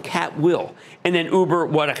comes down, Cat will. And then Uber,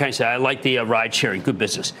 what can I say? I like the ride sharing, good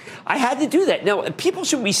business. I had to do that. Now, people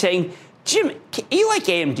should be saying, Jim, you like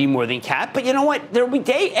AMD more than Cat, but you know what? There will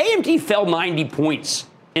be AMD fell 90 points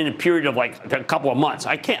in a period of like a couple of months.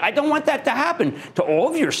 I don't want that to happen to all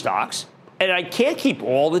of your stocks. And I can't keep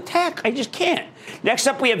all the tech. I just can't. Next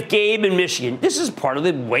up, we have Gabe in Michigan. This is part of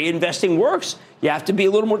the way investing works. You have to be a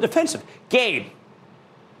little more defensive. Gabe.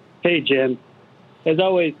 Hey, Jim. As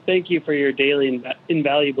always, thank you for your daily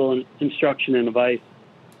invaluable instruction and advice.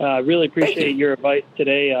 Really appreciate your advice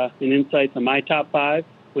today and insights on my top five,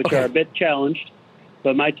 which are a bit challenged.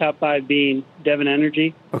 But my top five being Devon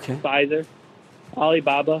Energy, Pfizer,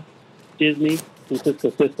 Alibaba, Disney, and Cisco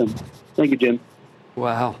Systems. Thank you, Jim.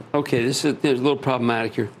 Wow. Okay, this is a little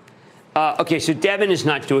problematic here. Okay, so Devon is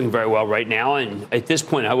not doing very well right now, and at this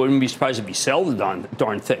point, I wouldn't be surprised if he sell the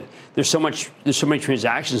darn thing. There's so many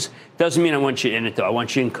transactions. Doesn't mean I want you in it though. I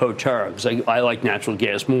want you in Coterra because I like natural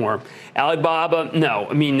gas more. Alibaba, no.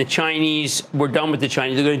 I mean the Chinese. We're done with the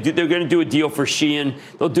Chinese. They're going to do a deal for Shein.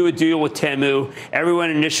 They'll do a deal with Temu. Everyone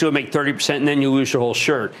initially will make 30%, and then you lose your whole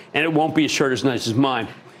shirt, and it won't be a shirt as nice as mine.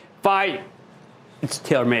 It's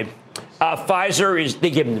tailor-made. Pfizer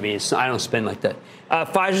they give them to me. I don't spend like that.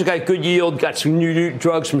 Pfizer's got good yield, got some new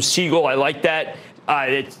drugs from Siegel. I like that.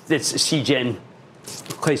 It's CGen.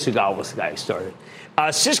 Clay Segal was the guy who started.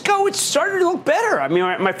 Cisco, it's starting to look better. I mean,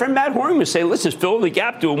 my friend Matt Horning was saying, listen, it's filling the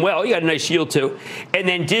gap, doing well. You got a nice yield, too. And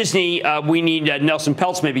then Disney, we need Nelson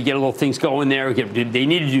Peltz maybe get a little things going there. They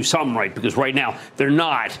need to do something right because right now they're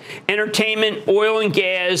not. Entertainment, oil and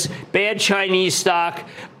gas, bad Chinese stock,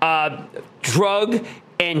 drug,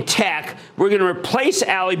 and tech. We're going to replace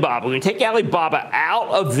Alibaba. We're going to take Alibaba out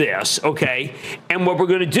of this, okay? And what we're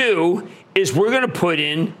going to do is we're going to put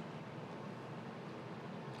in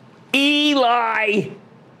Eli.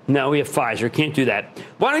 No, we have Pfizer. Can't do that.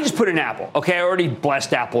 Why don't we just put in Apple? Okay, I already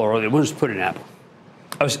blessed Apple earlier. We'll just put in Apple.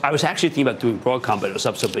 I was actually thinking about doing Broadcom, but it was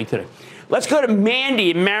up so big today. Let's go to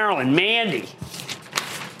Mandy in Maryland. Mandy.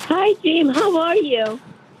 Hi, Jim. How are you?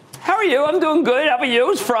 How are you? I'm doing good. How about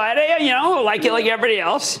you? It's Friday, like it like everybody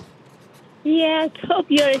else. Yes, hope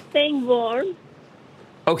you're staying warm.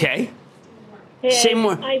 Okay. Same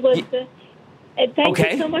warm. Thank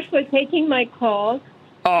you so much for taking my call.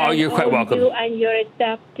 Oh, you're quite welcome. You and your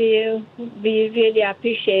staff, too. We really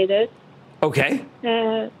appreciate it. Okay.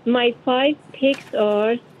 My 5 picks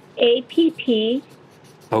are APP.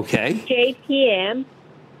 Okay. JPM.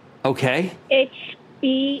 Okay.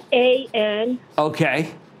 HBAN.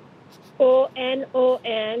 Okay.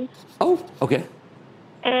 ONON. Oh, okay.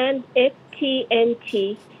 And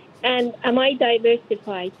FTNT. And am I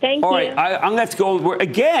diversified? Thank you. All right, I'm going to have to go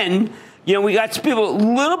again. We got people a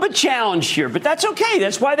little bit challenged here, but that's okay.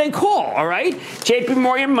 That's why they call, all right? JP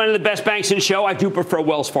Morgan, one of the best banks in the show. I do prefer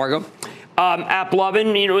Wells Fargo.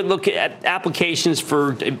 AppLovin, look at applications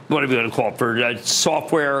for, what are we going to call it, for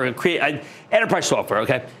software, enterprise software,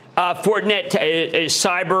 okay? Fortinet,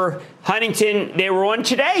 Cyber, Huntington, they were on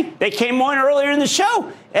today. They came on earlier in the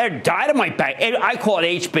show. They're dynamite back. I call it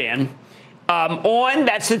H-band.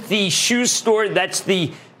 That's at the shoe store.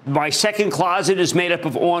 My second closet is made up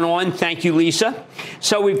of On. Thank you, Lisa.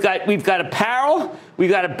 So we've got apparel, we've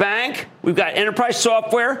got a bank, we've got enterprise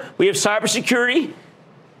software, we have cybersecurity,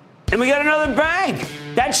 and we got another bank.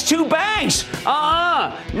 That's 2 banks.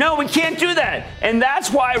 No, we can't do that. And that's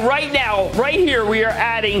why right now, right here, we are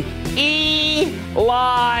adding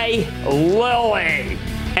Eli Lilly.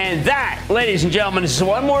 And that, ladies and gentlemen, is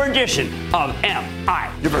one more edition of MI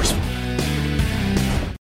Diversity.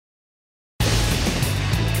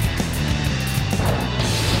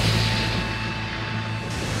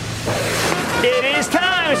 It is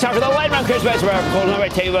time. It's time for the lightning round. Chris Bass,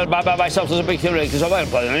 take it by myself. There's a big thing because I'm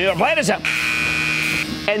playing this out.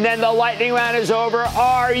 And then the lightning round is over.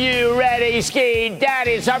 Are you ready, Ski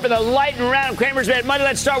Daddy? It's time for the lightning round. Cramer's Mad Money.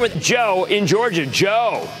 Let's start with Joe in Georgia.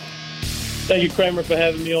 Joe. Thank you, Cramer, for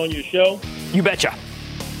having me on your show. You betcha.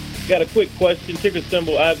 Got a quick question. Ticker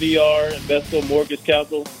symbol IVR, Invesco Mortgage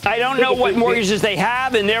Capital. I don't know what mortgages they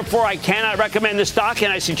have, and therefore I cannot recommend the stock,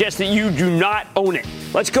 and I suggest that you do not own it.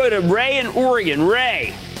 Let's go to Ray in Oregon.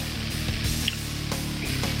 Ray.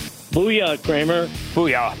 Booyah, Cramer.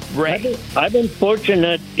 Booyah, Ray. I've been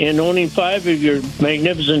fortunate in owning 5 of your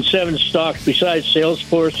Magnificent 7 stocks besides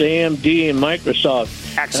Salesforce, AMD, and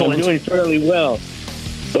Microsoft. Excellent. I'm doing fairly well.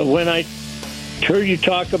 But when I heard you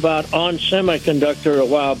talk about ON Semiconductor a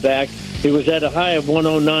while back, it was at a high of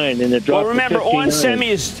 109, and it dropped. Well, remember, to 59. ON Semi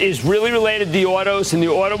is really related to the autos, and the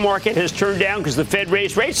auto market has turned down because the Fed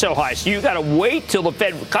raised rates so high. So you got to wait till the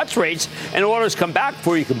Fed cuts rates and autos come back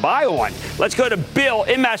before you can buy on. Let's go to Bill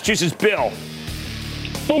in Massachusetts. Bill.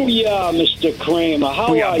 Booyah, Mr. Cramer.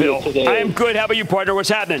 How are Bill. you today? I am good. How about you, partner? What's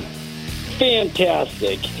happening?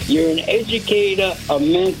 Fantastic. You're an educator, a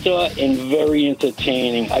mentor, and very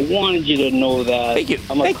entertaining. I wanted you to know that. Thank you.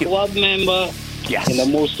 I'm a club member. Yes. And the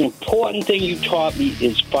most important thing you taught me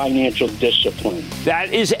is financial discipline.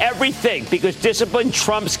 That is everything, because discipline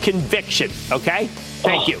trumps conviction, okay?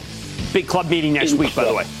 Thank you. Big club meeting next week, by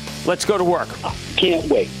the way. Let's go to work. Can't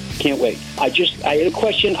wait. I had a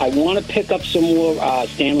question. I want to pick up some more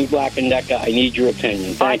Stanley Black & Decker. I need your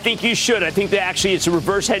opinion. I think you should. I think that actually it's a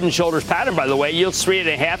reverse head and shoulders pattern, by the way. Yields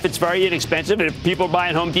 3.5. It's very inexpensive. And if people are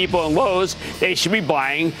buying Home Depot and Lowe's, they should be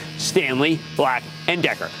buying Stanley Black &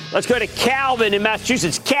 Decker. Let's go to Calvin in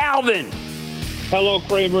Massachusetts. Calvin. Hello,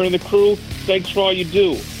 Cramer and the crew. Thanks for all you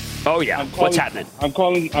do. Oh, yeah. What's happening? I'm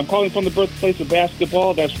calling from the birthplace of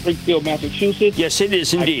basketball. That's Springfield, Massachusetts. Yes, it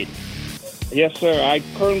is indeed. Yes, sir. I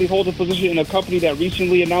currently hold a position in a company that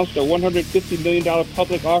recently announced a $150 million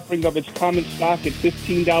public offering of its common stock at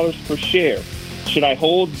 $15 per share. Should I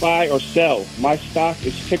hold, buy, or sell? My stock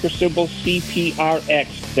is ticker symbol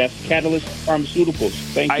CPRX. That's Catalyst Pharmaceuticals.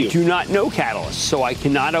 Thank you. I do not know Catalyst, so I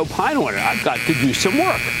cannot opine on it. I've got to do some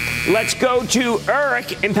work. Let's go to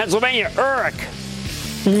Eric in Pennsylvania. Eric.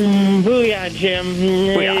 Booyah, Jim.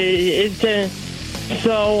 Booyah.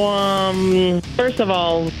 First of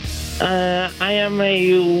all, I am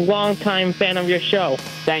a longtime fan of your show.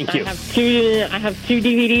 Thank you. I have two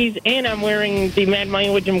DVDs, and I'm wearing the Mad Money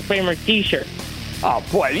with Jim Cramer T-shirt. Oh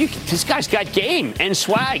boy, this guy's got game and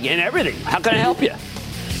swag and everything. How can I help you?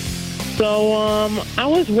 So I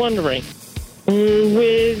was wondering,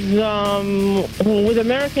 with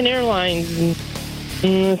American Airlines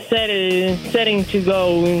setting to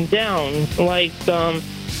go down, like the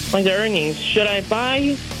earnings, should I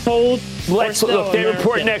buy, hold? Let's look. They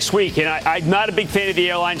report next week, and I'm not a big fan of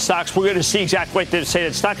the airline stocks. We're going to see exactly what they say.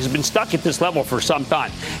 That stock has been stuck at this level for some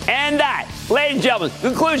time. And that, ladies and gentlemen,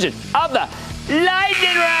 conclusion of the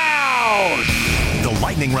Lightning Round. The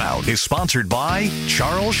Lightning Round is sponsored by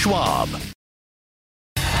Charles Schwab.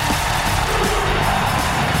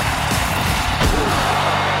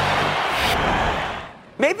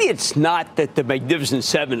 Maybe it's not that the Magnificent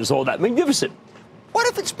Seven is all that magnificent. What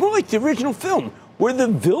if it's more like the original film, where the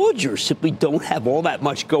villagers simply don't have all that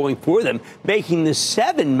much going for them, making the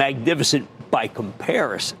Seven magnificent by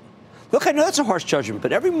comparison? Look, I know that's a harsh judgment,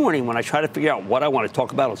 but every morning when I try to figure out what I want to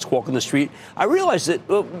talk about on Squawk on the Street, I realize that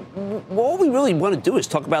all we really want to do is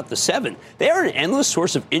talk about the Seven. They are an endless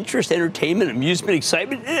source of interest, entertainment, amusement,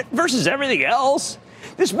 excitement versus everything else.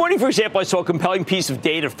 This morning, for example, I saw a compelling piece of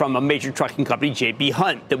data from a major trucking company, J.B.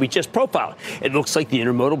 Hunt, that we just profiled. It looks like the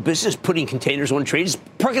intermodal business putting containers on trains is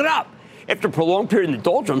perking up. After a prolonged period in the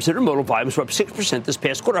doldrums, intermodal volumes were up 6% this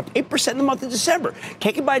past quarter, up 8% in the month of December.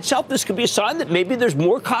 Taken by itself, this could be a sign that maybe there's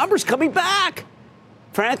more commerce coming back.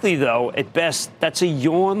 Frankly, though, at best, that's a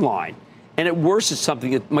yawn line. And at worst, it's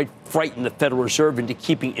something that might frighten the Federal Reserve into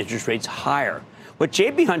keeping interest rates higher. What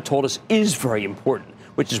J.B. Hunt told us is very important,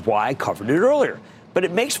 which is why I covered it earlier. But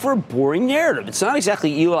it makes for a boring narrative. It's not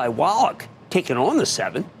exactly Eli Wallach taking on the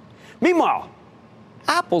 7. Meanwhile,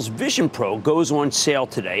 Apple's Vision Pro goes on sale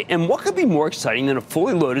today, and what could be more exciting than a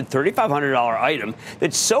fully loaded $3,500 item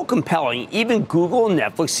that's so compelling even Google and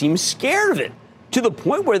Netflix seem scared of it, to the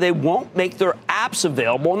point where they won't make their apps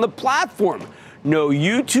available on the platform. No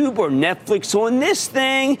YouTube or Netflix on this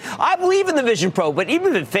thing. I believe in the Vision Pro, but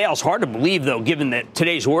even if it fails, hard to believe, though, given that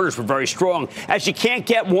today's orders were very strong, as you can't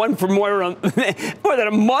get one for more than a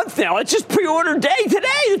month now. It's just pre-order day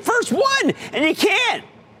today, the first one, and you can't.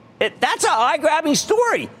 That's an eye-grabbing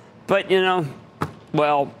story. But,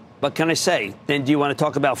 well, what can I say? Then do you want to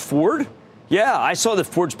talk about Ford? Yeah, I saw that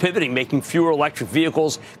Ford's pivoting, making fewer electric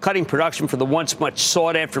vehicles, cutting production for the once much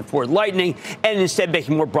sought-after Ford Lightning, and instead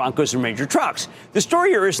making more Broncos and Ranger trucks. The story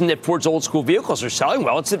here isn't that Ford's old-school vehicles are selling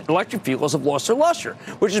well. It's that electric vehicles have lost their luster,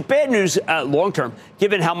 which is bad news long-term,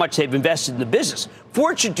 given how much they've invested in the business.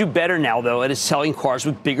 Ford should do better now, though, at selling cars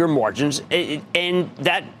with bigger margins, and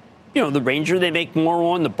that, the Ranger they make more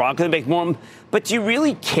on, the Bronco they make more on. But do you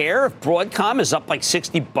really care if Broadcom is up like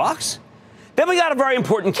 $60? Then we got a very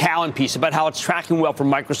important Callan piece about how it's tracking well for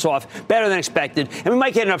Microsoft, better than expected. And we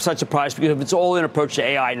might get an upside surprise because of its all-in approach to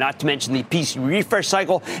AI, not to mention the PC refresh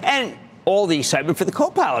cycle and all the excitement for the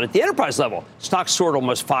Copilot at the enterprise level. Stock soared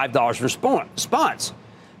almost $5 response.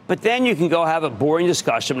 But then you can go have a boring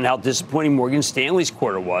discussion on how disappointing Morgan Stanley's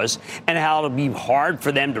quarter was and how it'll be hard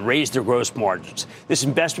for them to raise their gross margins. This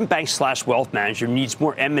investment bank / wealth manager needs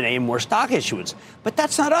more M&A and more stock issuance. But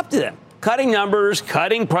that's not up to them. Cutting numbers,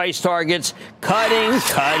 cutting price targets, cutting.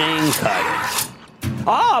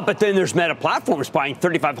 But then there's Meta Platforms buying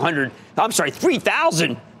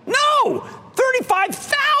 3,000. No!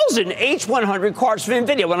 35,000 H100 cars from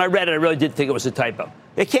NVIDIA. When I read it, I really did think it was a typo.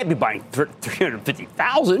 They can't be buying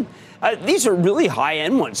 350,000. These are really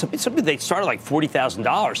high-end ones. Something they start at like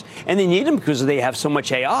 $40,000, and they need them because they have so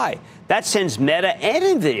much AI. That sends Meta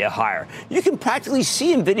and NVIDIA higher. You can practically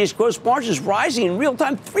see NVIDIA's gross margins rising in real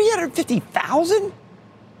time. 350,000?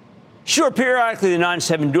 Sure, periodically the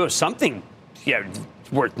 9-7 do have something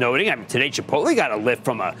worth noting. I mean, today Chipotle got a lift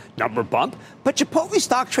from a number bump, but Chipotle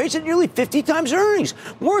stock trades at nearly 50 times earnings,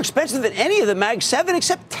 more expensive than any of the Mag 7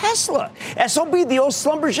 except Tesla. SLB, the old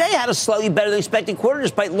Schlumberger, had a slightly better than expected quarter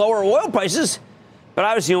despite lower oil prices, but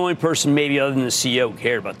I was the only person, maybe other than the CEO, who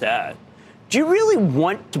cared about that. Do you really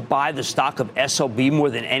want to buy the stock of SLB more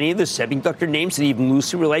than any of the semiconductor names that even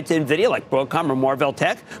loosely relate to NVIDIA, like Broadcom or Marvell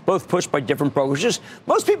Tech, both pushed by different brokerages?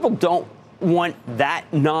 Most people don't want that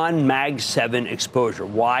non-Mag 7 exposure.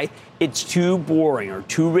 Why? It's too boring or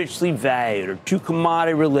too richly valued or too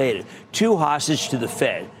commodity related, too hostage to the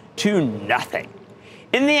Fed, too nothing.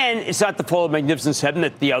 In the end, it's not the fault of Magnificent Seven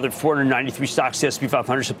that the other 493 stocks, the S&P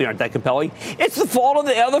 500, simply aren't that compelling. It's the fault of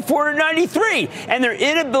the other 493 and their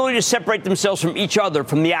inability to separate themselves from each other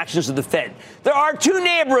from the actions of the Fed. There are two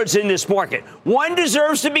neighborhoods in this market. One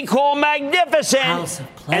deserves to be called magnificent,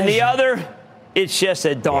 and the other, it's just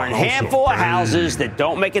a darn handful of houses that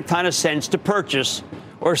don't make a ton of sense to purchase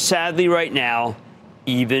or, sadly right now,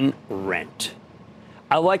 even rent.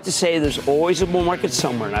 I like to say there's always a bull market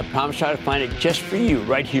somewhere, and I promise I'll find it just for you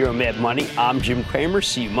right here on Mad Money. I'm Jim Cramer.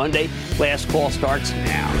 See you Monday. Last call starts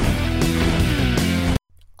now.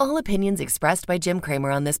 All opinions expressed by Jim Cramer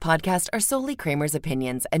on this podcast are solely Cramer's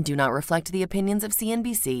opinions and do not reflect the opinions of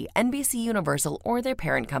CNBC, NBC Universal, or their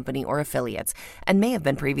parent company or affiliates, and may have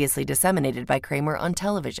been previously disseminated by Cramer on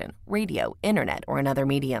television, radio, internet, or another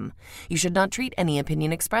medium. You should not treat any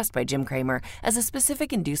opinion expressed by Jim Cramer as a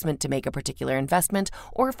specific inducement to make a particular investment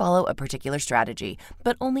or follow a particular strategy,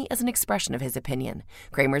 but only as an expression of his opinion.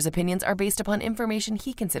 Cramer's opinions are based upon information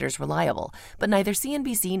he considers reliable, but neither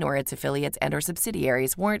CNBC nor its affiliates and or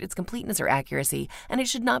subsidiaries warrant its completeness or accuracy, and it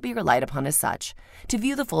should not be relied upon as such. To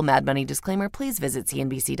view the full Mad Money disclaimer, please visit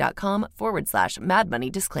cnbc.com/Mad Money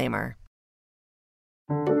disclaimer.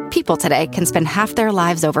 People today can spend half their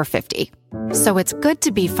lives over 50. So it's good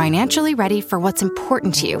to be financially ready for what's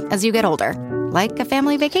important to you as you get older, like a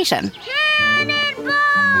family vacation.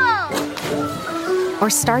 Or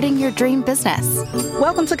starting your dream business.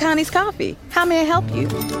 Welcome to Connie's Coffee. How may I help you?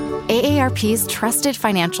 AARP's trusted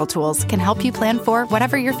financial tools can help you plan for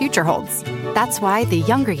whatever your future holds. That's why the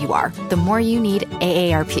younger you are, the more you need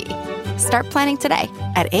AARP. Start planning today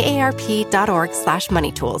at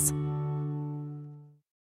aarp.org/moneytools.